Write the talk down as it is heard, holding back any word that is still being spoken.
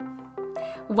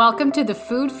Welcome to the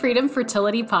Food Freedom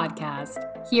Fertility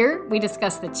Podcast. Here, we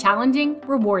discuss the challenging,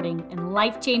 rewarding, and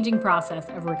life-changing process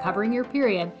of recovering your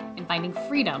period and finding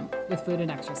freedom with food and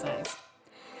exercise.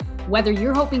 Whether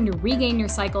you're hoping to regain your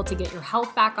cycle to get your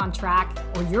health back on track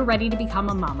or you're ready to become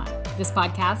a mama, this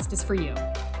podcast is for you.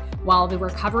 While the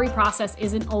recovery process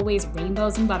isn't always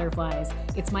rainbows and butterflies,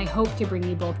 it's my hope to bring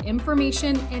you both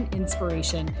information and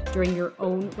inspiration during your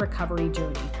own recovery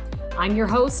journey. I'm your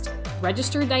host,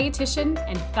 registered dietitian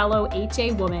and fellow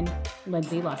HA woman,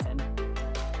 Lindsay Lesson.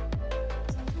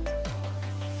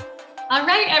 All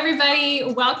right,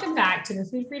 everybody, welcome back to the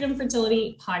Food Freedom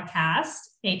Fertility Podcast,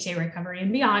 HA Recovery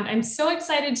and Beyond. I'm so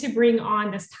excited to bring on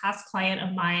this past client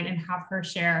of mine and have her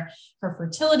share her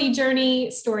fertility journey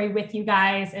story with you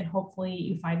guys. And hopefully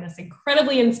you find this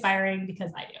incredibly inspiring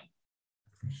because I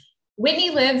do.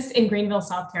 Whitney lives in Greenville,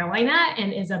 South Carolina,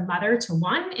 and is a mother to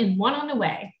one and one on the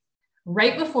way.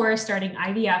 Right before starting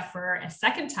IVF for a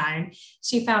second time,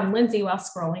 she found Lindsay while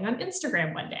scrolling on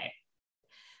Instagram one day.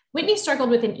 Whitney struggled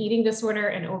with an eating disorder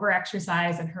and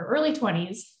overexercise in her early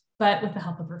 20s, but with the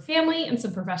help of her family and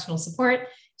some professional support,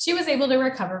 she was able to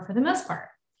recover for the most part.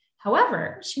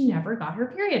 However, she never got her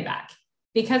period back.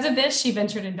 Because of this, she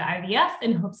ventured into IVF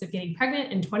in hopes of getting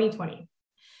pregnant in 2020.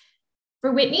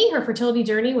 For Whitney, her fertility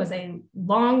journey was a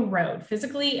long road,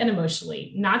 physically and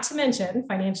emotionally, not to mention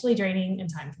financially draining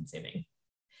and time-consuming.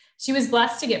 She was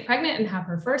blessed to get pregnant and have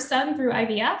her first son through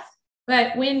IVF,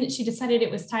 but when she decided it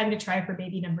was time to try for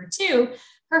baby number 2,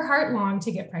 her heart longed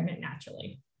to get pregnant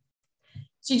naturally.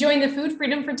 She joined the Food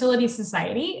Freedom Fertility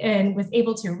Society and was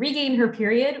able to regain her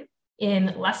period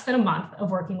in less than a month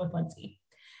of working with Lindsay.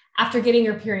 After getting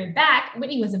her period back,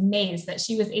 Whitney was amazed that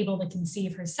she was able to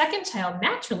conceive her second child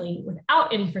naturally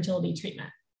without any fertility treatment.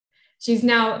 She's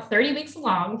now 30 weeks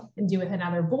along and due with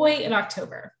another boy in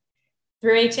October.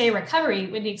 Through HA recovery,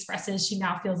 Whitney expresses she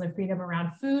now feels a freedom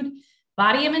around food,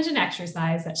 body image, and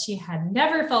exercise that she had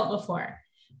never felt before.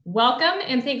 Welcome,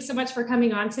 and thanks so much for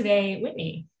coming on today,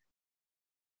 Whitney.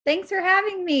 Thanks for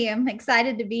having me. I'm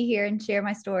excited to be here and share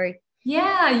my story.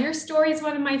 Yeah, your story is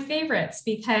one of my favorites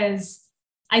because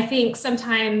I think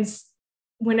sometimes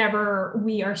whenever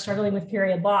we are struggling with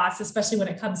period loss, especially when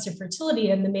it comes to fertility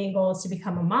and the main goal is to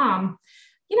become a mom,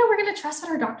 we're going to trust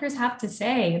what our doctors have to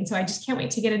say. And so I just can't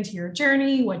wait to get into your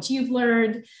journey, what you've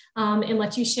learned, and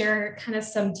let you share kind of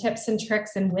some tips and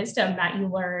tricks and wisdom that you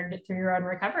learned through your own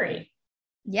recovery.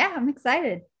 Yeah, I'm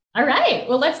excited. All right,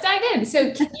 well, let's dive in.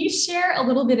 So can you share a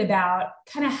little bit about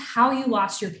kind of how you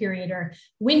lost your period or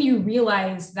when you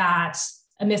realized that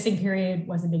a missing period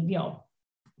was a big deal?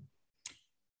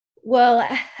 Well,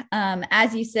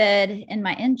 as you said in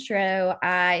my intro,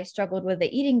 I struggled with the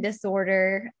eating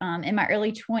disorder in my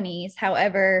early 20s.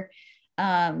 However,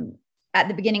 at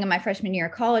the beginning of my freshman year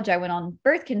of college, I went on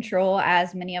birth control,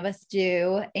 as many of us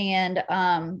do, and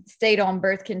stayed on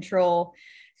birth control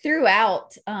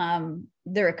throughout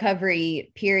the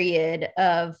recovery period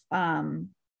of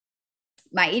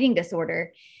my eating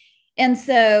disorder. And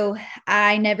so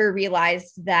I never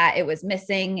realized that it was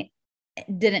missing.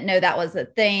 Didn't know that was a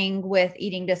thing with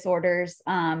eating disorders.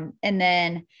 And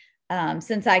then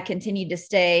since I continued to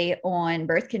stay on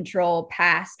birth control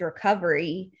past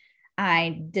recovery,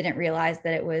 I didn't realize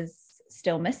that it was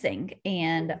still missing.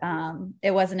 And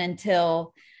it wasn't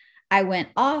until I went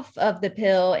off of the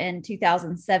pill in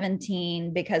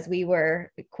 2017 because we were,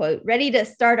 quote, ready to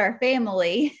start our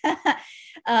family,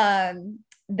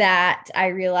 that I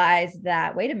realized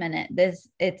that, wait a minute,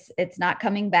 it's not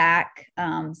coming back.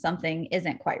 Something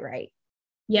isn't quite right.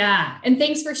 Yeah. And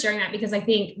thanks for sharing that, because I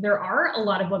think there are a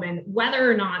lot of women,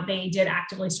 whether or not they did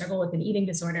actively struggle with an eating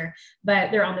disorder,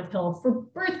 but they're on the pill for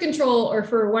birth control or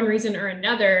for one reason or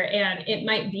another. And it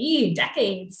might be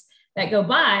decades that go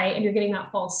by and you're getting that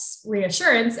false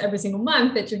reassurance every single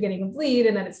month that you're getting a bleed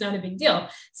and that it's not a big deal.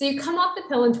 So you come off the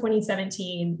pill in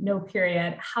 2017, no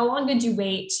period. How long did you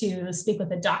wait to speak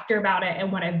with a doctor about it, and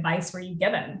what advice were you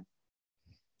given?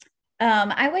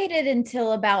 I waited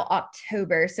until about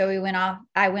October. So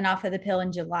I went off of the pill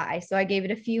in July. So I gave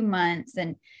it a few months,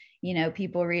 and,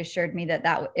 people reassured me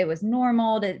that it was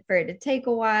normal for it to take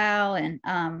a while. And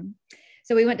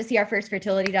so we went to see our first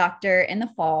fertility doctor in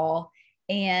the fall.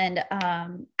 And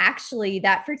actually,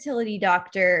 that fertility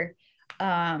doctor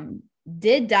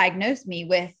did diagnose me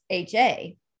with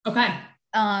HA. Okay.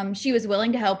 She was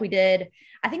willing to help. I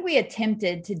think we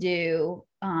attempted to do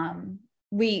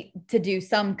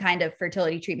some kind of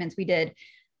fertility treatments. We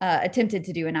attempted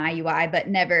to do an IUI, but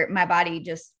never, my body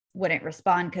just wouldn't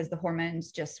respond because the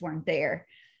hormones just weren't there.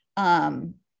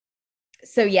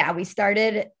 So yeah, we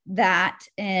started that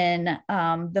in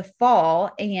the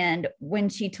fall. And when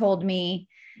she told me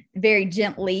very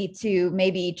gently to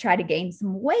maybe try to gain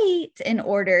some weight in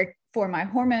order for my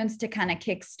hormones to kind of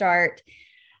kickstart.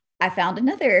 I found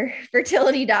another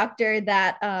fertility doctor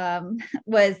that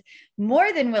was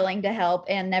more than willing to help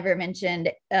and never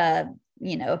mentioned, a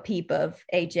peep of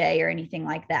HA or anything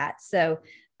like that. So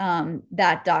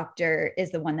that doctor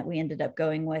is the one that we ended up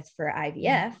going with for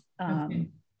IVF.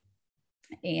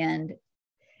 And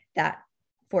that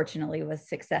fortunately was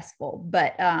successful.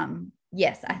 But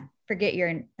yes, I forget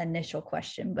your initial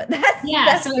question, but that's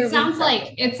so it sounds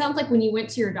like when you went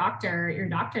to your doctor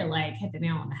like hit the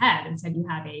nail on the head and said you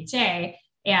have HA,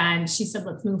 and she said,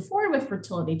 let's move forward with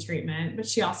fertility treatment. But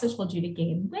she also told you to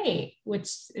gain weight, which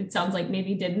it sounds like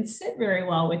maybe didn't sit very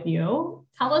well with you.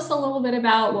 Tell us a little bit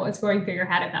about what was going through your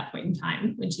head at that point in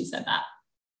time when she said that.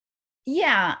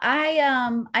 Yeah,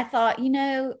 I thought,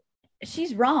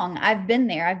 she's wrong. I've been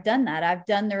there. I've done that. I've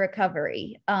done the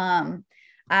recovery.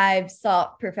 I've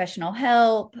sought professional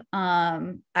help.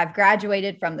 I've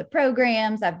graduated from the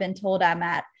programs. I've been told I'm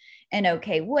at an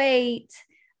okay weight.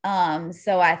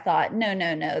 So I thought,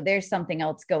 no, there's something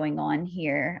else going on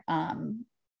here.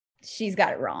 She's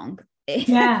got it wrong.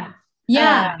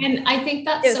 Yeah. And I think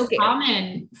that's so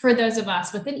common for those of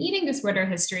us with an eating disorder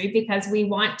history, because we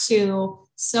want to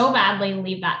so badly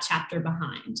leave that chapter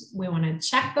behind. We want to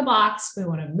check the box. We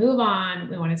want to move on.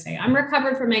 We want to say, I'm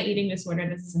recovered from my eating disorder.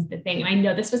 This isn't the thing. And I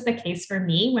know this was the case for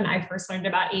me when I first learned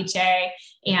about HA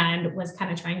and was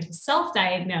kind of trying to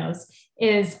self-diagnose.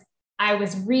 Is I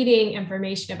was reading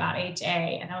information about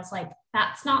HA and I was like,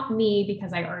 that's not me,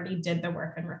 because I already did the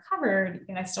work and recovered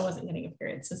and I still wasn't getting a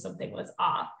period. So something was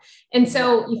off. And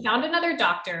so you found another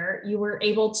doctor. You were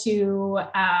able to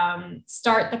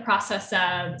start the process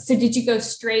of, so did you go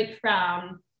straight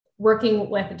from working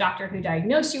with a doctor who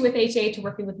diagnosed you with HA to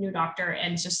working with a new doctor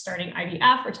and just starting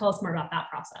IVF, or tell us more about that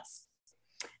process?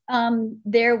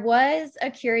 There was a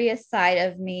curious side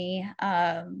of me,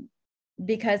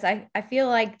 because I feel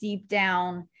like deep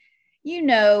down,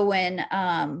 when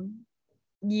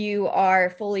you are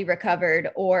fully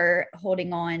recovered or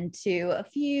holding on to a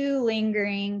few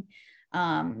lingering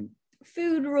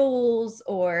food rules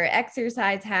or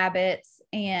exercise habits.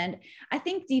 And I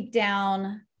think deep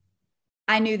down,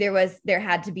 I knew there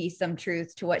had to be some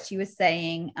truth to what she was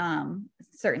saying.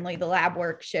 Certainly the lab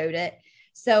work showed it.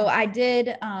 So I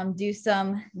did do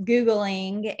some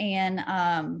Googling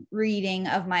and reading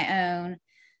of my own.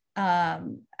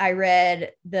 I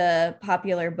read the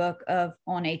popular book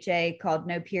on HA called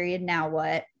No Period, Now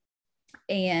What?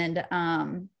 And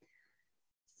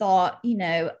thought,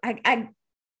 I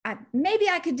maybe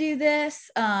I could do this.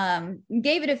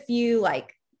 Gave it a few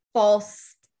like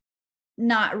false,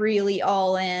 not really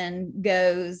all in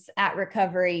goes at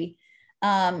recovery.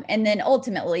 And then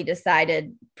ultimately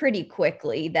decided pretty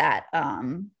quickly that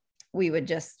we would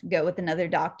just go with another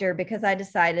doctor, because I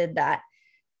decided that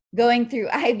going through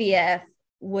IVF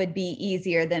would be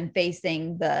easier than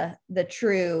facing the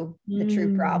true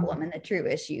problem and the true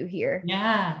issue here.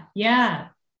 Yeah.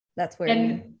 That's where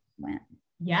we went.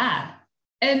 Yeah.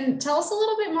 And tell us a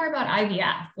little bit more about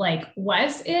IVF. Like,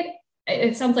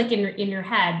 it sounds like in your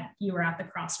head, you were at the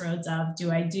crossroads of, do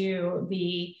I do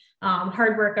the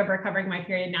hard work of recovering my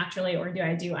period naturally, or do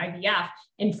I do IVF?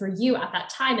 And for you at that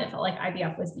time, it felt like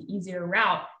IVF was the easier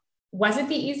route. Was it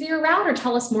the easier route, or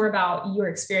tell us more about your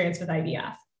experience with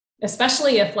IVF,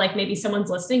 especially if like maybe someone's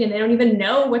listening and they don't even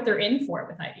know what they're in for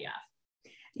with IVF?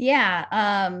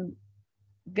 Yeah.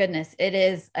 Goodness, it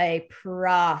is a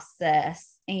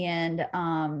process, and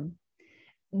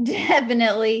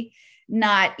definitely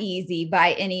not easy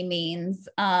by any means.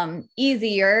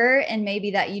 Easier, and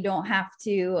maybe that you don't have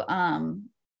to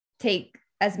take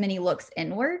as many looks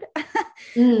inward.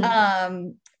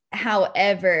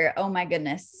 However, oh my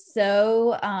goodness,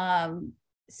 so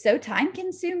time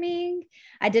consuming.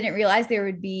 I didn't realize there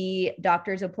would be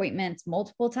doctor's appointments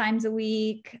multiple times a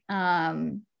week.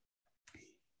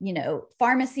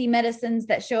 Pharmacy medicines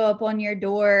that show up on your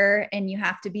door and you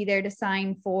have to be there to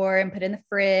sign for and put in the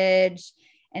fridge.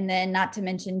 And then not to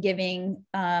mention giving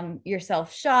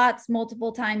yourself shots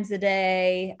multiple times a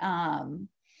day.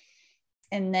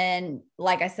 And then,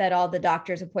 like I said, all the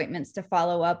doctor's appointments to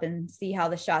follow up and see how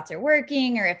the shots are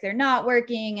working or if they're not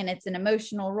working. And it's an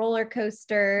emotional roller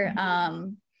coaster,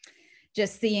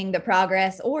 just seeing the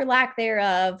progress or lack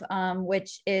thereof,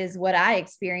 which is what I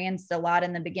experienced a lot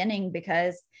in the beginning,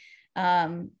 because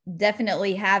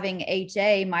definitely having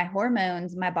HA, my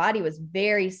hormones, my body was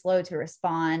very slow to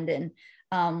respond. And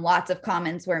lots of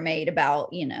comments were made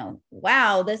about,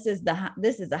 wow, this is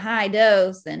a high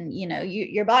dose, and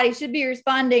your body should be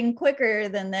responding quicker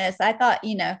than this. I thought,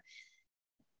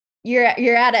 you're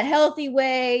at a healthy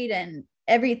weight, and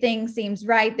everything seems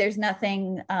right. There's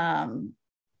nothing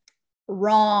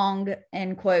wrong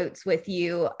in quotes with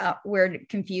you. We're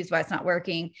confused why it's not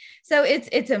working. So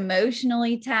it's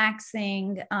emotionally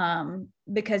taxing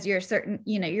because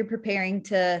you're preparing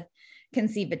to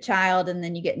conceive a child, and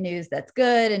then you get news that's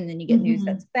good, and then you get news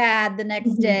that's bad the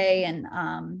next day. And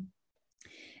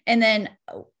then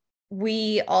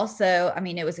we also, I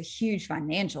mean, it was a huge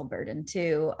financial burden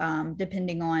too,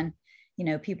 depending on,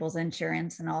 people's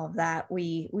insurance and all of that.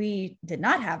 We did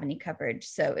not have any coverage.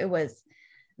 So it was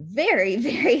very,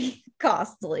 very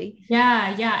costly.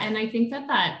 Yeah. Yeah. And I think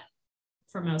that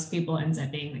for most people ends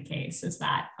up being the case, is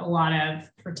that a lot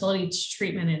of fertility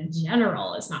treatment in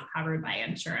general is not covered by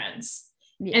insurance.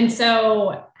 Yeah. And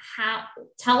so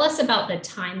tell us about the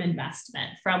time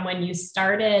investment from when you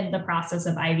started the process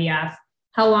of IVF.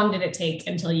 How long did it take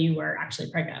until you were actually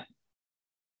pregnant?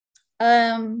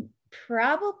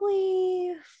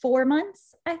 Probably 4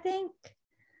 months, I think.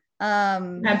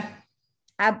 Okay.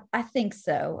 I think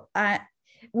so.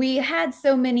 We had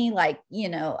so many,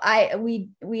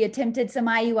 we attempted some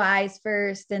IUIs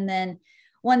first, and then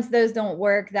once those don't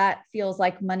work, that feels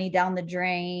like money down the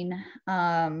drain.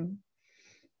 And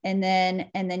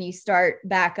then you start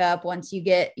back up once you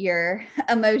get your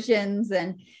emotions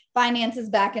and finances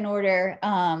back in order.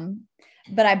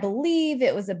 But I believe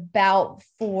it was about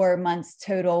 4 months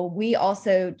total. We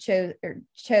also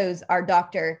chose our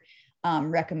doctor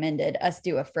recommended us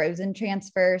do a frozen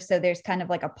transfer. So there's kind of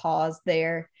like a pause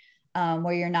there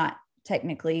where you're not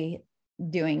technically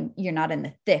you're not in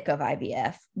the thick of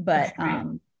IVF, but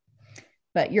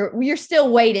you're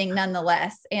still waiting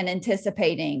nonetheless, and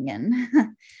anticipating and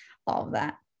all of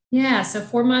that. Yeah. So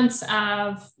 4 months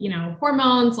of,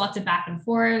 hormones, lots of back and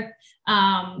forth.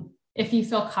 If you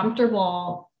feel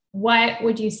comfortable, what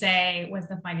would you say was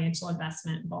the financial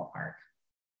investment ballpark?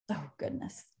 Oh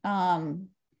goodness.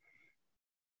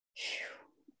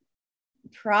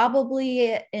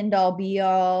 Probably end all be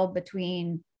all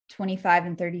between 25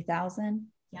 and 30,000.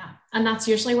 Yeah. And that's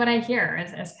usually what I hear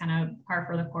as kind of par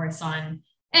for the course on,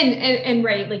 and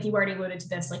right. Like you already alluded to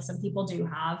this, like some people do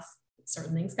have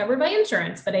certain things covered by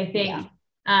insurance, but I think,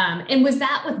 and was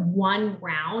that with one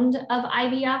round of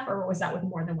IVF, or was that with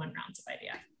more than one round of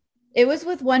IVF? It was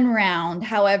with one round.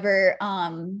 However,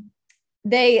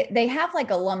 they have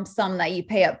like a lump sum that you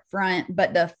pay up front,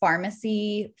 but the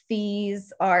pharmacy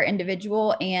fees are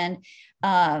individual. And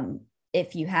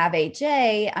if you have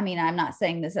HA, I mean, I'm not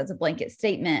saying this as a blanket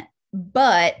statement,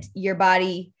 but your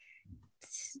body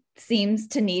seems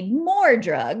to need more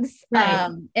drugs. Right.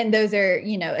 And those are,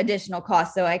 additional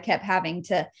costs. So I kept having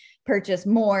to purchase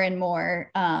more and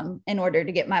more in order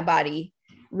to get my body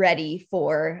ready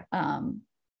for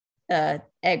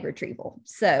egg retrieval.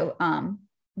 So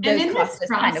those costs is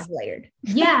kind of layered.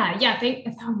 Yeah.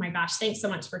 Oh my gosh. Thanks so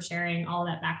much for sharing all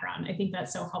that background. I think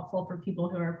that's so helpful for people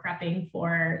who are prepping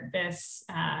for this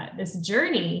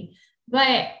journey.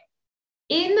 But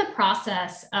in the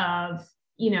process of,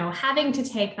 having to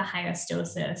take the highest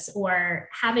doses, or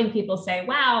having people say,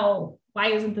 wow, why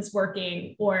isn't this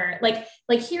working? Or like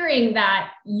hearing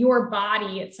that your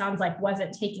body, it sounds like,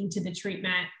 wasn't taking to the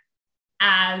treatment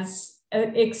as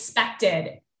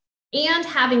expected. And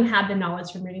having had the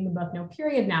knowledge from reading the book, No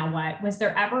Period, Now What, was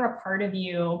there ever a part of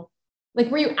you,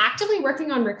 like, were you actively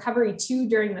working on recovery too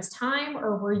during this time?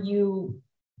 Or were you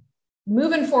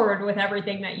moving forward with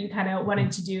everything that you kind of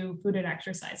wanted to do food and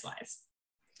exercise wise?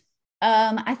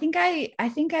 I think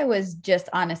I was just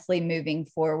honestly moving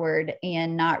forward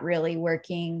and not really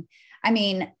working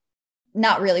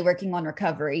on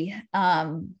recovery.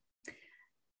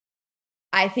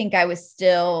 I think I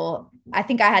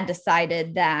had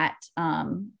decided that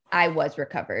I was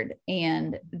recovered,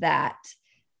 and that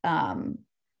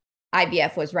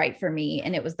IVF was right for me.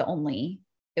 And it was the only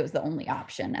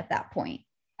option at that point.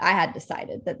 I had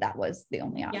decided that was the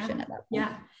only option at that point.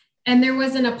 Yeah. And there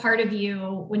wasn't a part of you,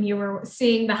 when you were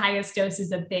seeing the highest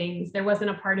doses of things, there wasn't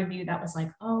a part of you that was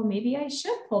like, oh, maybe I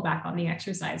should pull back on the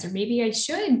exercise, or maybe I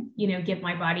should, give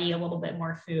my body a little bit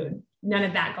more food. None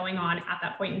of that going on at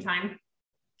that point in time.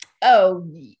 Oh,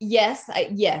 yes.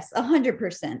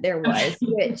 100% there was,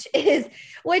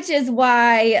 which is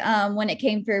why when it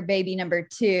came for baby number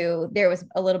 2, there was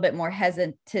a little bit more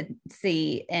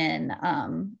hesitancy in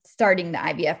starting the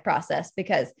IVF process,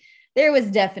 because there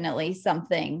was definitely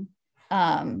something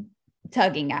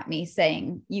tugging at me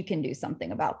saying, you can do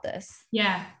something about this.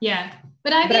 Yeah. Yeah.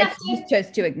 But I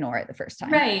chose to ignore it the first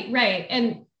time. Right.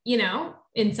 And,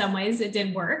 in some ways it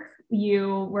did work.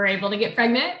 You were able to get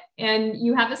pregnant and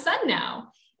you have a son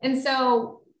now. And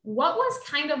so what was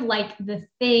kind of like the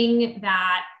thing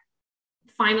that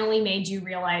finally made you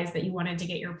realize that you wanted to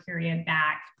get your period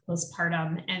back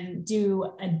postpartum and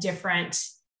do a different,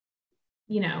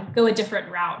 go a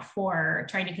different route for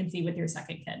trying to conceive with your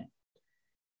second kid?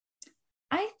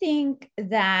 I think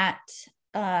that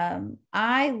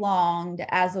I longed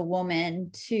as a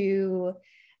woman to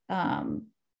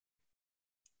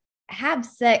have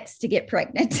sex to get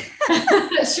pregnant.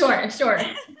 Sure.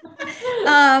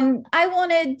 I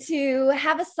wanted to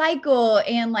have a cycle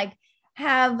and like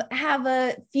have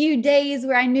a few days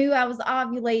where I knew I was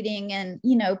ovulating and,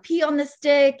 pee on the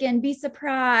stick and be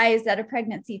surprised at a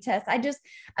pregnancy test.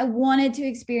 I wanted to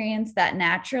experience that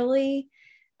naturally.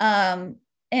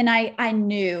 And I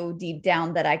knew deep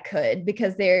down that I could,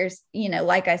 because there's,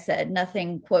 like I said,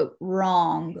 nothing quote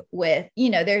wrong with,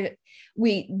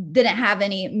 we didn't have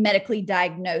any medically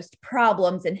diagnosed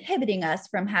problems inhibiting us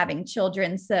from having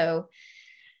children. So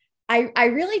I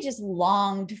really just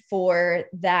longed for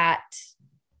that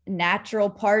natural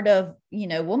part of,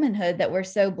 womanhood that we're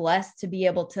so blessed to be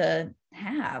able to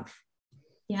have.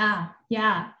 Yeah.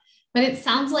 But it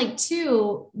sounds like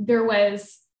too, there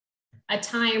was a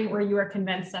time where you were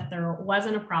convinced that there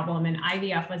wasn't a problem and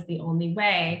IVF was the only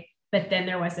way. But then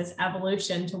there was this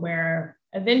evolution to where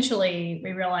eventually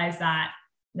we realized that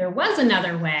there was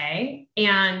another way.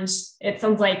 And it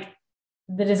sounds like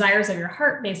the desires of your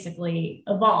heart basically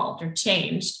evolved or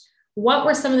changed. What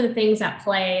were some of the things at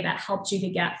play that helped you to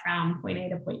get from point A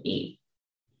to point B?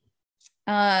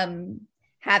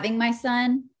 Having my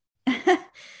son,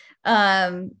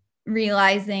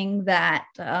 realizing that,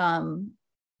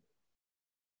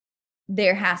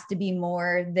 there has to be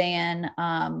more than,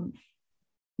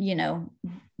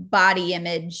 body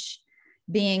image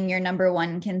being your number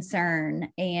one concern.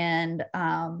 And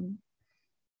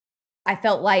I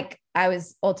felt like I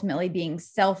was ultimately being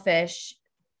selfish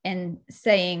and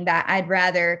saying that I'd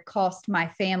rather cost my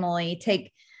family,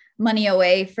 take money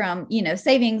away from,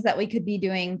 savings that we could be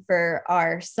doing for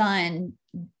our son,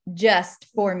 just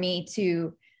for me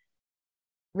to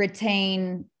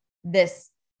retain this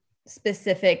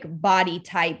specific body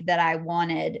type that I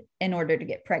wanted in order to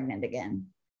get pregnant again.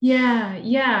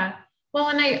 Yeah. Well,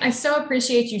 and I so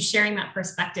appreciate you sharing that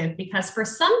perspective, because for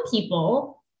some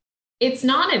people, it's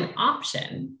not an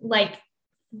option. Like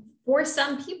for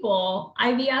some people,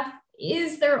 IVF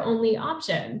is their only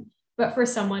option, but for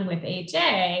someone with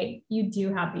HA, you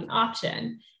do have the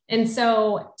option. And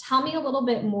so tell me a little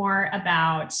bit more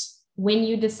about when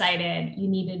you decided you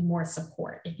needed more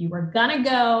support. If you were going to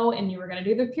go and you were going to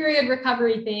do the period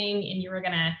recovery thing and you were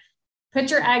going to put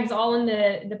your eggs all in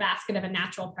the basket of a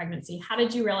natural pregnancy, how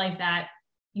did you realize that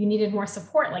you needed more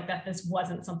support, like that this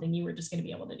wasn't something you were just going to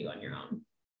be able to do on your own?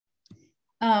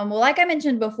 Well, like I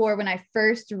mentioned before, when I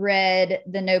first read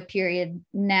the No Period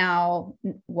Now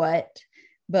What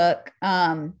book,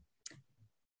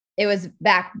 it was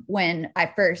back when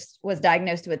I first was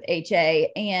diagnosed with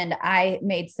HA, and I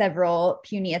made several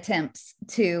puny attempts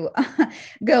to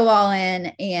go all in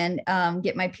and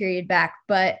get my period back.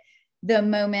 But the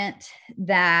moment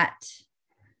that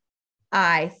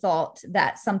I thought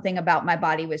that something about my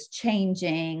body was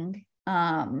changing,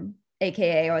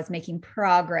 AKA I was making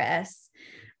progress,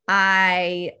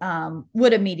 I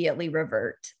would immediately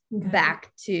revert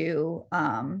back to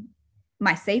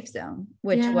my safe zone,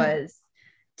 which was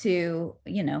to,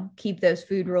 keep those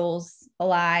food rules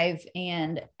alive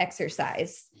and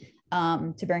exercise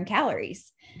to burn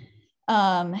calories.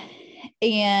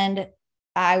 And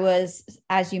I was,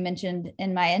 as you mentioned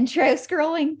in my intro,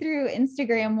 scrolling through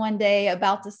Instagram one day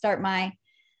about to start my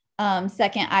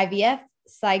second IVF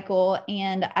cycle.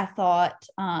 And I thought,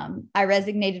 I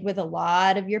resonated with a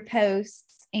lot of your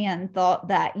posts and thought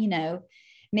that,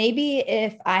 maybe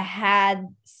if I had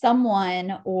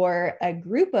someone or a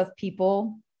group of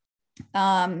people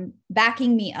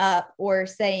backing me up or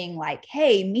saying like,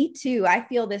 hey, me too, I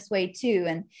feel this way too.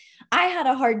 And I had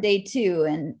a hard day too.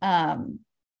 And,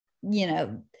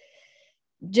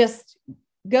 just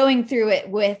going through it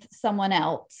with someone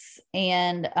else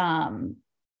and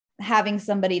having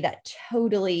somebody that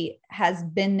totally has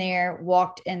been there,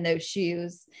 walked in those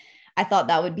shoes, I thought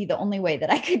that would be the only way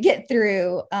that I could get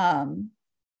through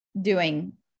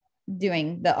doing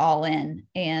the all in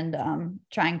and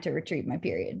trying to retrieve my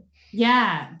period.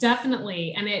 Yeah,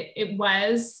 definitely. And it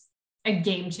was a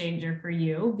game changer for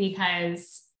you,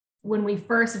 because when we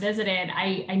first visited,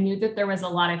 I knew that there was a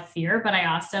lot of fear, but I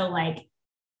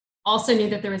also knew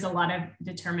that there was a lot of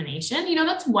determination.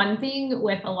 That's one thing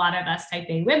with a lot of us type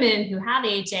A women who have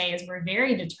HA is we're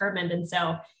very determined. And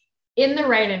so in the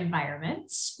right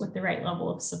environment with the right level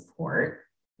of support,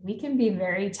 we can be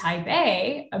very type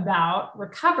A about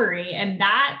recovery. And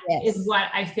that is what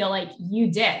I feel like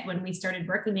you did when we started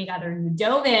working together. You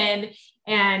dove in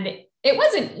and it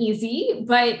wasn't easy,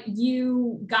 but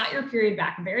you got your period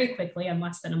back very quickly in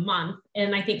less than a month.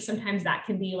 And I think sometimes that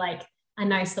can be like a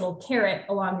nice little carrot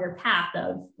along your path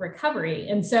of recovery.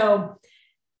 And so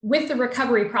with the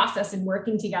recovery process and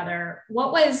working together,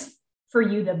 what was for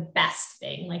you the best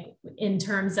thing, like in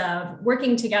terms of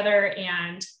working together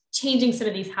and changing some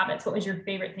of these habits? What was your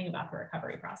favorite thing about the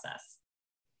recovery process?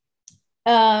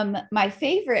 My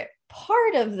favorite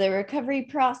part of the recovery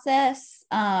process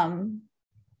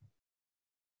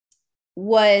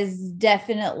was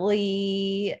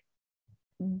definitely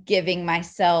giving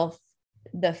myself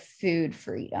the food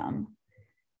freedom.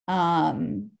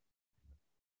 And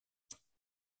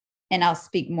I'll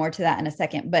speak more to that in a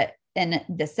second, and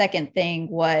the second thing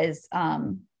was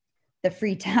the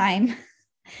free time.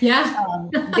 Yeah.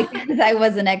 Because I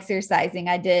wasn't exercising.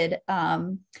 I did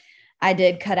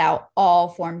cut out all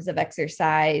forms of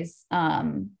exercise.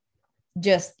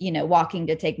 Just, walking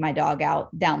to take my dog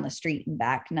out down the street and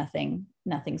back, nothing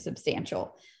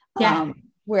substantial. Yeah.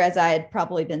 Whereas I had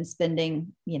probably been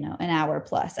spending, an hour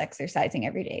plus exercising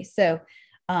every day. So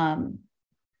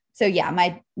yeah,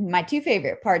 my two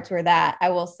favorite parts were that. I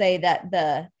will say that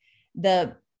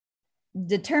the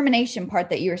determination part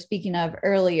that you were speaking of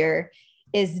earlier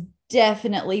is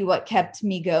definitely what kept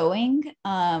me going.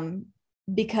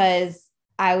 Because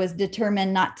I was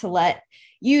determined not to let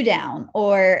you down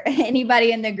or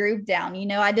anybody in the group down.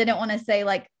 I didn't want to say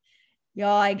like,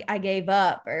 y'all, I gave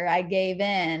up or I gave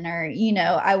in, or,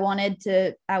 I wanted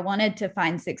to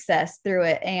find success through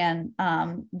it. And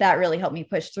that really helped me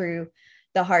push through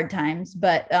the hard times.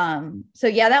 But so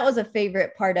yeah, that was a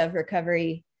favorite part of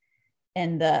recovery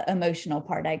and the emotional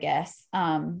part, I guess.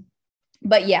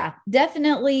 But yeah,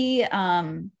 definitely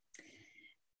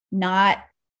not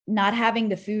having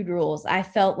the food rules. I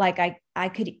felt like I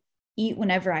could eat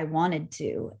whenever I wanted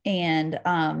to. And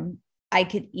I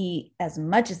could eat as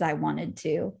much as I wanted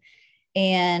to.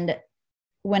 And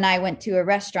when I went to a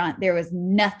restaurant, there was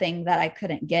nothing that I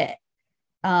couldn't get.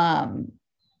 And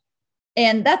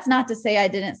that's not to say I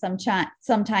didn't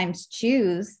sometimes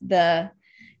choose the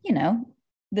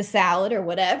salad or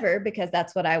whatever, because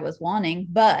that's what I was wanting.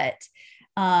 But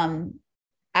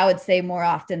I would say more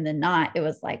often than not, it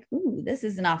was like, ooh, this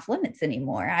isn't off limits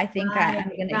anymore. I think I'm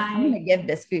going to give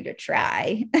this food a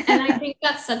try. And I think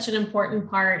that's such an important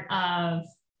part of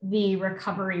the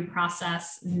recovery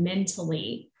process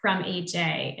mentally from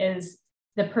HA is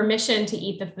the permission to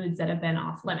eat the foods that have been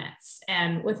off limits.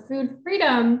 And with food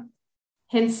freedom,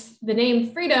 hence the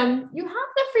name freedom, you have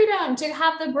the freedom to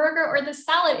have the burger or the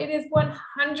salad. It is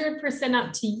 100%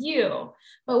 up to you.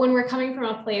 But when we're coming from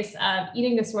a place of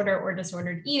eating disorder or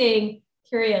disordered eating,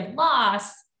 period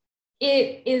loss,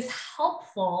 it is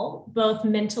helpful both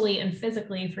mentally and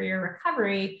physically for your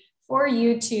recovery for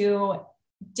you to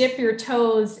dip your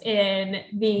toes in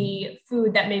the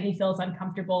food that maybe feels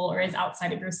uncomfortable or is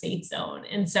outside of your safe zone.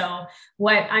 And so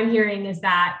what I'm hearing is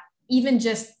that even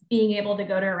just being able to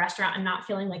go to a restaurant and not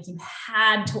feeling like you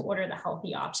had to order the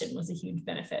healthy option was a huge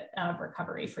benefit of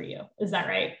recovery for you. Is that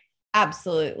right?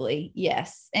 Absolutely.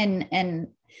 Yes. And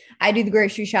I do the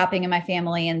grocery shopping in my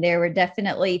family, and there were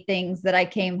definitely things that I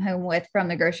came home with from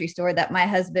the grocery store that my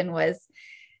husband was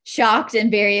shocked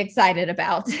and very excited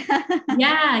about.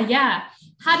 Yeah.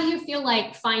 How do you feel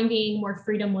like finding more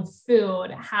freedom with food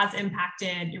has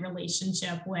impacted your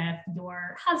relationship with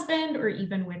your husband or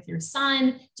even with your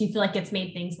son? Do you feel like it's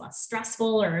made things less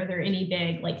stressful, or are there any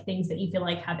big things that you feel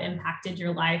like have impacted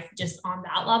your life just on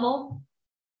that level?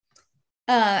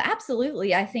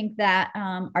 Absolutely. I think that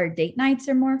our date nights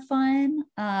are more fun.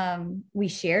 We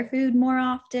share food more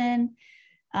often.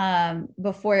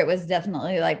 Before it was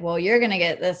definitely like, well, you're going to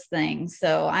get this thing.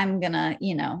 So I'm going to,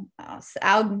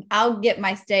 I'll get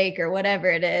my steak or whatever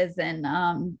it is.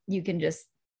 And you can just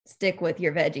stick with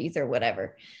your veggies or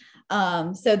whatever.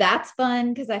 So that's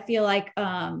fun, because I feel like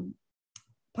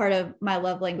part of my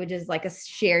love language is like a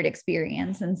shared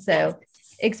experience. And so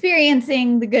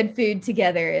experiencing the good food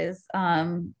together is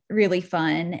really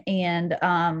fun. And,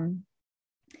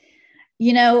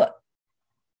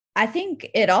 I think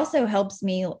it also helps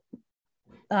me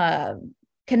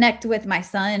connect with my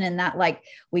son, and that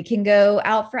we can go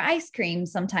out for ice cream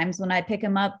sometimes when I pick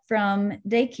him up from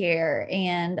daycare,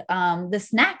 and the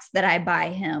snacks that I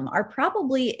buy him are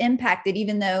probably impacted,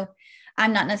 even though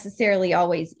I'm not necessarily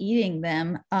always eating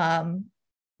them.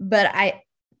 But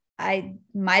I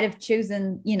might have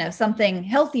chosen, something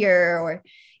healthier, or,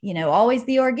 always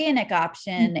the organic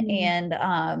option. Mm-hmm.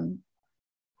 And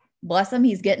bless him,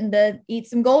 he's getting to eat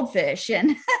some goldfish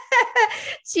and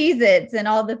Cheez-Its and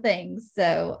all the things.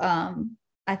 So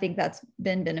I think that's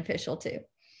been beneficial too.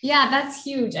 Yeah, that's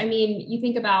huge. I mean, you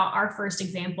think about our first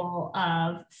example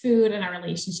of food and our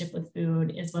relationship with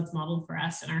food is what's modeled for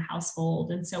us in our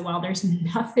household. And so while there's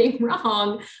nothing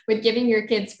wrong with giving your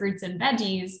kids fruits and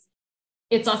veggies,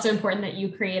 it's also important that you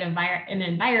create an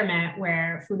environment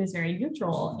where food is very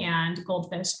neutral, and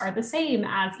goldfish are the same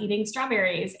as eating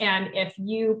strawberries. And if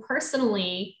you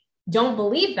personally don't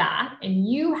believe that and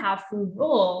you have food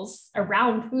rules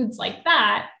around foods like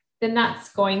that, then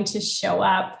that's going to show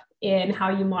up in how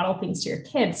you model things to your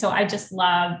kids. So I just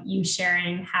love you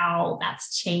sharing how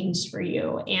that's changed for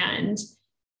you. And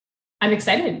I'm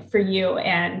excited for you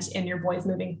and your boys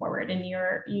moving forward, and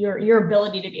your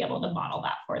ability to be able to model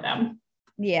that for them.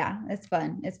 Yeah, it's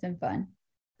fun. It's been fun.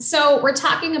 So we're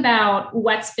talking about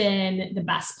what's been the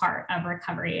best part of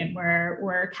recovery, and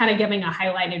we're kind of giving a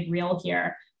highlighted reel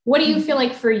here. What do you feel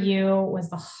like for you was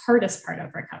the hardest part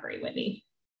of recovery, Whitney?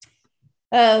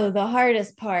 Oh, the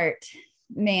hardest part,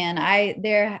 man.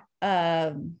 There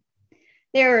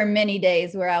were many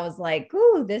days where I was like,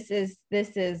 "Ooh, this is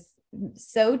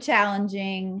so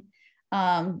challenging."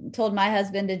 Told my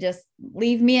husband to just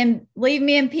leave me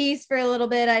in peace for a little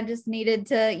bit. I just needed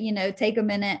to, take a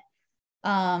minute.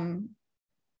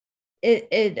 It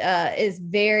is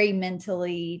very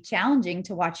mentally challenging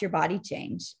to watch your body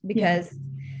change, because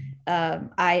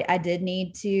I did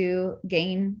need to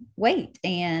gain weight,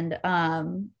 and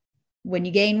when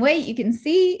you gain weight, you can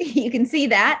see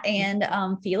that and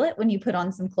feel it when you put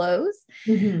on some clothes.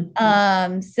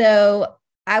 Mm-hmm. So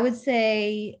I would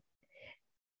say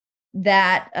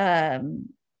that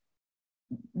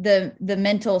the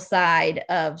mental side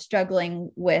of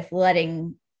struggling with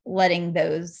letting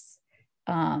those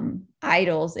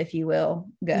idols, if you will,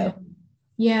 go.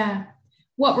 Yeah.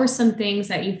 What were some things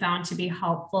that you found to be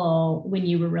helpful when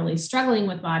you were really struggling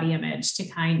with body image to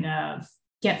kind of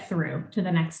get through to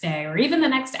the next day or even the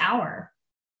next hour?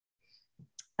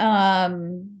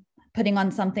 Putting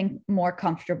on something more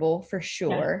comfortable, for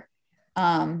sure.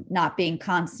 Not being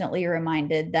constantly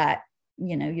reminded that,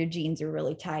 your jeans are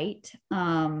really tight.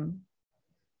 Going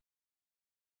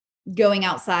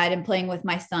outside and playing with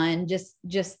my son, just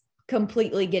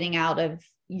completely getting out of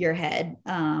your head,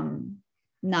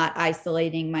 not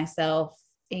isolating myself,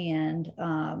 and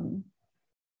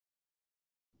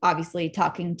obviously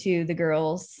talking to the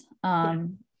girls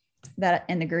that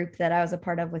in the group that I was a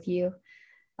part of with you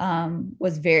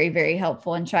was very, very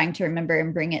helpful in trying to remember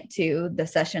and bring it to the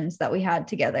sessions that we had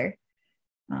together.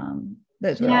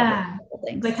 Those were all very helpful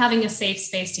things. Like having a safe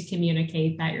space to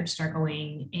communicate that you're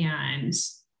struggling and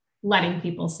letting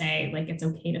people say, like, it's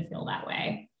okay to feel that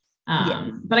way.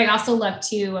 But I also love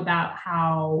too about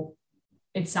how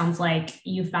it sounds like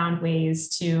you found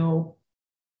ways to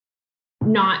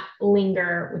not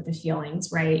linger with the feelings,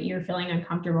 right? You're feeling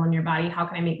uncomfortable in your body. How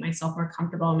can I make myself more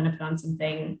comfortable? I'm going to put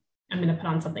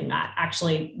on something that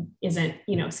actually isn't,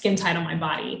 skin tight on my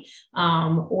body.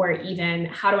 Or even,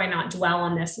 how do I not dwell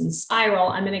on this and spiral?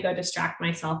 I'm going to go distract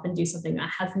myself and do something that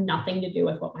has nothing to do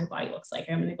with what my body looks like.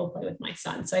 I'm going to go play with my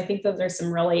son. So I think those are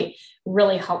some really,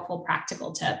 really helpful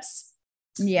practical tips.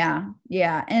 Yeah.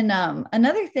 And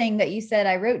another thing that you said,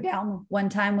 I wrote down one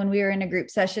time when we were in a group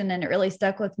session, and it really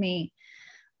stuck with me,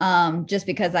 just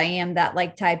because I am that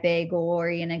like type A,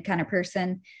 goal-oriented kind of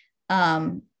person,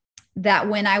 that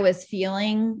when I was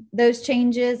feeling those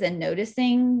changes and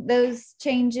noticing those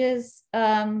changes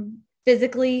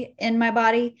physically in my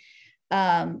body,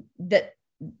 that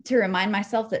to remind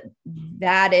myself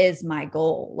that is my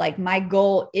goal. Like, my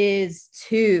goal is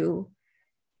to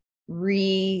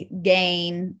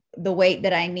regain the weight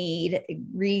that I need,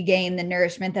 regain the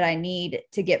nourishment that I need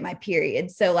to get my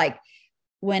period. So like,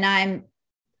 when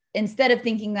instead of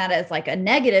thinking that as like a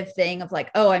negative thing of like,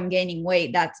 oh, I'm gaining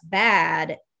weight, that's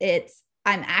bad, I'm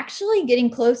actually getting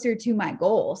closer to my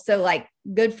goal. So like,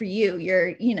 good for you.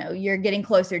 You're getting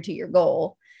closer to your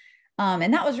goal.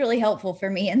 And that was really helpful for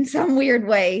me in some weird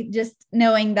way, just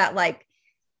knowing that like,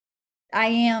 I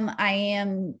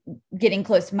am getting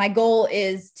close. My goal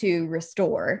is to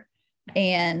restore,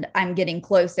 and I'm getting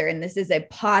closer. And this is a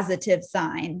positive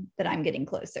sign that I'm getting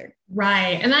closer.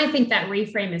 Right. And I think that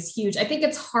reframe is huge. I think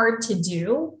it's hard to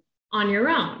do on your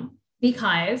own,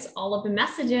 because all of the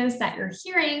messages that you're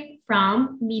hearing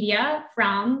from media,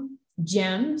 from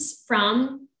gyms,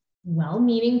 from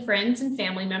well-meaning friends and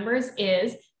family members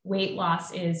is weight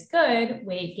loss is good,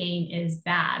 weight gain is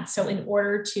bad. So in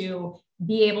order to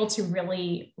be able to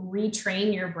really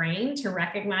retrain your brain to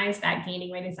recognize that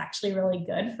gaining weight is actually really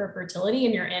good for fertility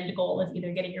and your end goal is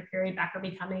either getting your period back or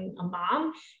becoming a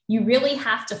mom, you really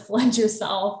have to flood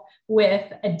yourself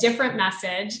with a different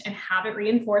message and have it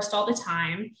reinforced all the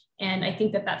time. And I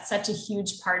think that that's such a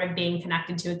huge part of being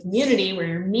connected to a community where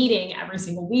you're meeting every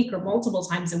single week or multiple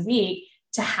times a week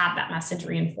to have that message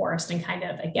reinforced and kind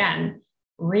of, again,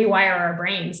 rewire our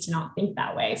brains to not think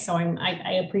that way. So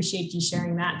I appreciate you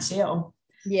sharing that too.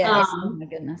 Yes. Oh my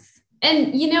goodness.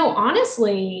 And,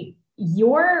 honestly,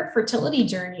 your fertility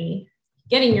journey,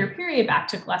 getting your period back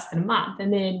took less than a month.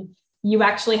 And then you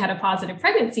actually had a positive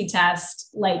pregnancy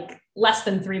test like less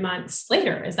than 3 months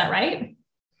later. Is that right?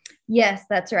 Yes,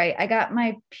 that's right. I got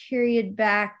my period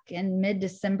back in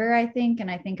mid-December, I think.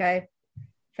 And I think I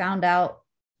found out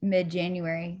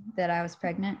mid-January that I was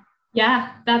pregnant.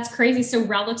 Yeah, that's crazy. So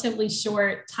relatively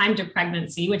short time to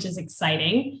pregnancy, which is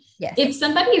exciting. Yes. If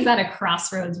somebody is at a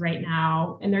crossroads right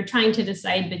now and they're trying to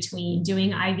decide between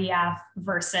doing IVF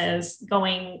versus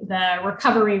going the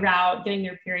recovery route, getting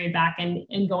their period back and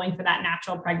going for that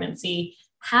natural pregnancy,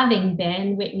 having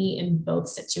been Whitney in both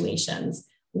situations,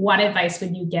 what advice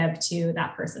would you give to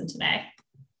that person today?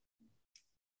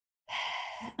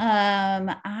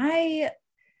 I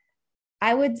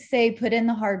would say put in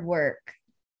the hard work.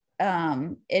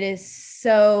 It is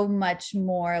so much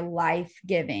more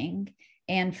life-giving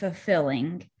and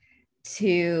fulfilling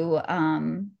to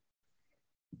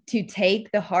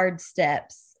take the hard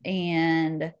steps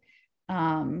and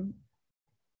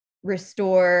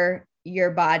restore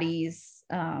your body's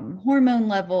hormone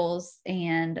levels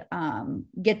and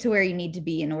get to where you need to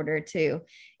be in order to,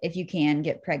 if you can,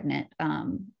 get pregnant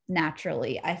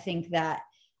naturally. I think that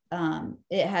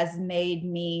it has made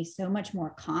me so much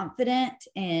more confident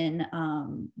in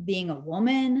being a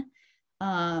woman.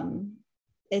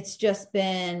 It's just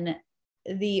been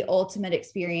the ultimate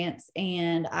experience,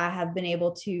 and I have been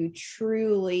able to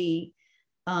truly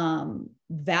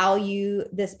value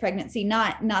this pregnancy.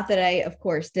 Not that I, of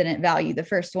course, didn't value the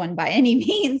first one by any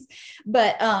means,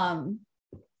 but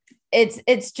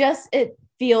it's just, it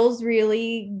feels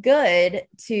really good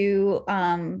to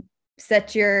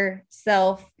set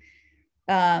yourself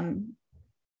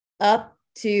up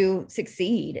to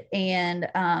succeed. And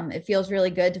it feels really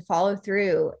good to follow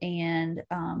through and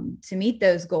to meet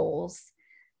those goals.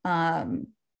 And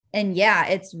yeah,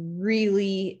 it's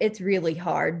really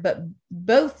hard, but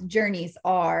both journeys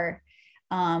are.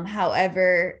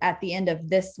 However, at the end of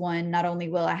this one, not only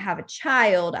will I have a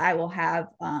child, I will have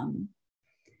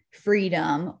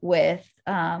freedom with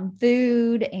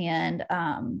food and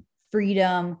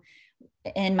freedom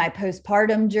in my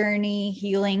postpartum journey,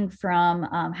 healing from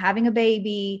having a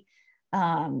baby,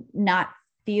 not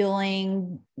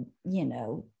feeling,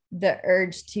 the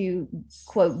urge to,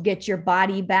 quote, get your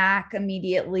body back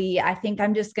immediately. I think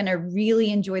I'm just going to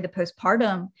really enjoy the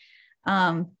postpartum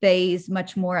phase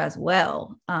much more as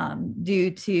well,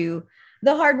 due to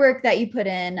the hard work that you put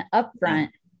in upfront.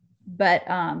 But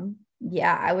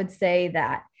yeah, I would say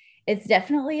that it's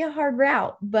definitely a hard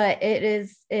route, but it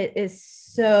is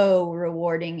so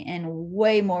rewarding in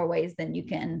way more ways than you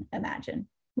can imagine.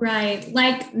 Right.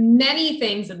 Like many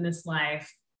things in this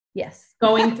life. Yes.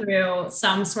 Going through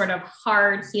some sort of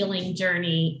hard healing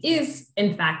journey is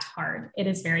in fact hard. It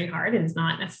is very hard. It is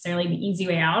not necessarily the easy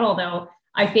way out. Although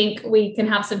I think we can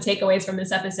have some takeaways from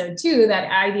this episode too, that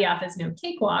IVF is no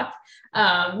cakewalk.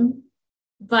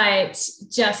 But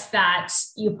just that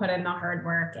you put in the hard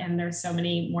work and there's so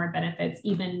many more benefits,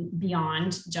 even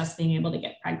beyond just being able to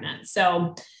get pregnant.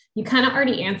 So you kind of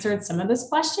already answered some of this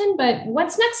question, but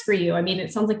what's next for you? I mean,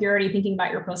 it sounds like you're already thinking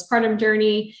about your postpartum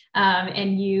journey,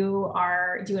 and you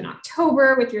are due in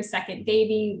October with your second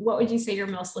baby. What would you say you're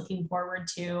most looking forward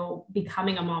to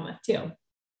becoming a mom of too?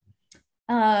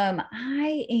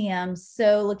 I am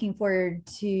so looking forward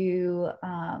to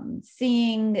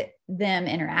seeing them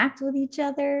interact with each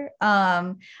other.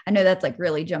 I know that's like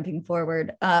really jumping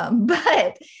forward,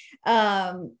 but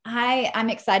I'm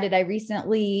excited. I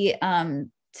recently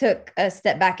took a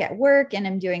step back at work and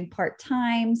I'm doing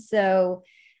part-time. So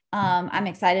I'm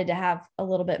excited to have a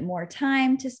little bit more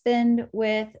time to spend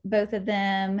with both of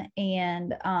them.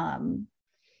 And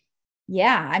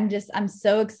yeah, I'm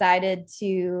so excited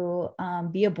to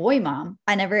be a boy mom.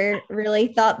 I never really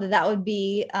thought that would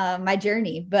be my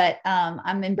journey, but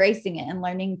I'm embracing it and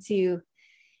learning to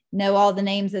know all the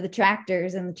names of the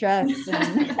tractors and the trucks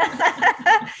and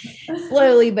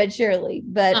slowly but surely.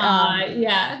 But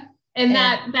yeah. And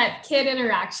that kid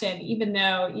interaction, even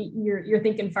though you're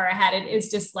thinking far ahead, it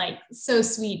is just like so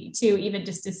sweet too, even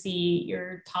just to see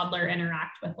your toddler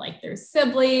interact with like their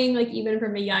sibling, like even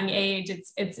from a young age,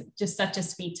 it's just such a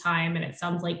sweet time. And it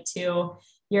sounds like too,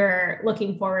 you're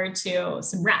looking forward to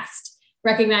some rest,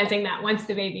 recognizing that once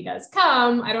the baby does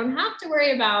come, I don't have to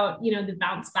worry about, the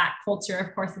bounce back culture.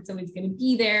 Of course, it's always going to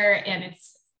be there, and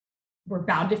we're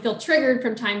bound to feel triggered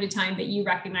from time to time, but you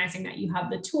recognizing that you have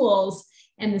the tools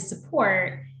and the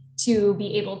support to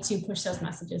be able to push those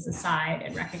messages aside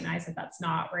and recognize that that's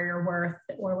not where your worth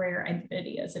or where your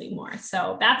identity is anymore.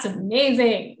 So that's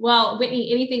amazing. Well,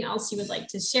 Whitney, anything else you would like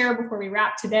to share before we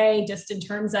wrap today, just in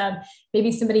terms of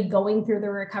maybe somebody going through the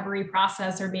recovery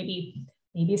process, or maybe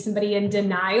somebody in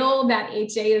denial that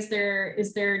HA is their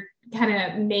kind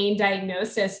of main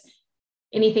diagnosis?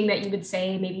 Anything that you would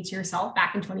say maybe to yourself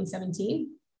back in 2017?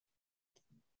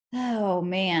 Oh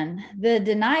man, the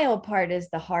denial part is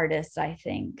the hardest, I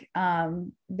think,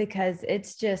 because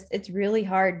it's really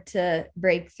hard to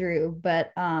break through.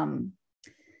 But I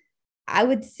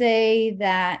would say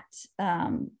that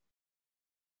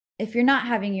if you're not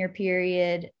having your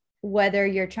period, whether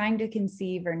you're trying to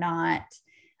conceive or not,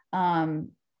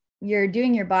 you're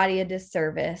doing your body a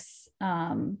disservice.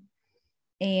 And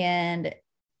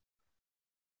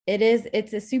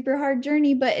it's a super hard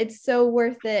journey, but it's so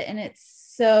worth it. And it's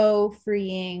so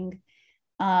freeing.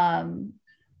 I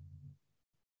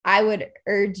would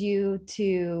urge you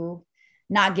to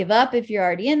not give up if you're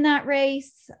already in that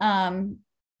race.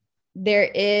 There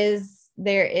is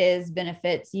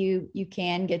benefits. You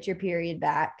can get your period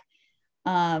back.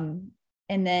 And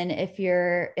then if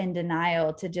you're in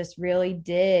denial, to just really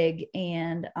dig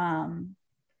and,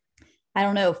 I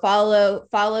don't know, follow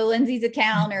Lindsay's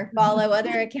account or follow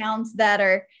other accounts that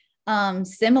are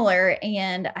similar.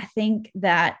 And I think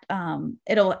that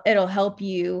it'll help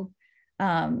you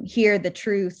hear the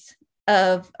truth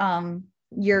of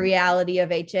your reality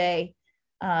of HA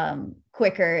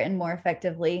quicker and more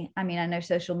effectively. I mean, I know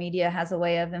social media has a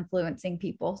way of influencing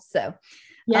people. So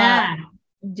yeah,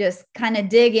 just kind of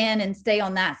dig in and stay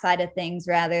on that side of things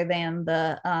rather than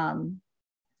the,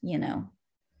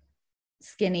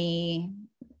 skinny,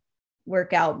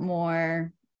 work out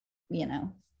more,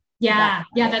 Yeah,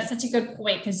 that's such a good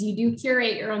point, because you do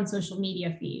curate your own social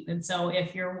media feed. And so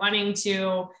if you're wanting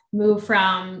to move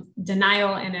from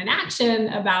denial and inaction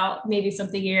about maybe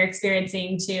something you're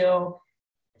experiencing to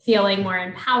feeling more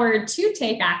empowered to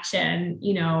take action,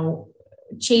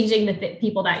 changing the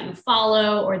people that you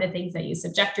follow or the things that you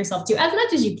subject yourself to as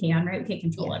much as you can, right? We can't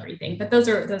control everything, but those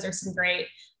are some great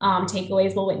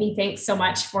takeaways. Well, Whitney, thanks so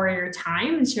much for your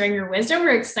time and sharing your wisdom.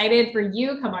 We're excited for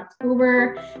you come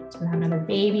October to have another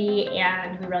baby,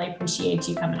 and we really appreciate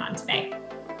you coming on today.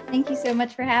 Thank you so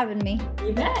much for having me.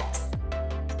 You bet.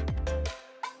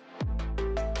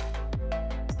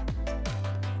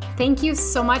 Thank you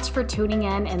so much for tuning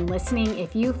in and listening.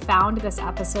 If you found this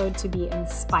episode to be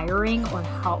inspiring or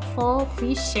helpful,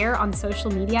 please share on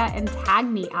social media and tag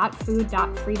me at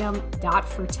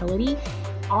food.freedom.fertility.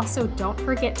 Also, don't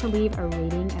forget to leave a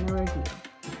rating and a review.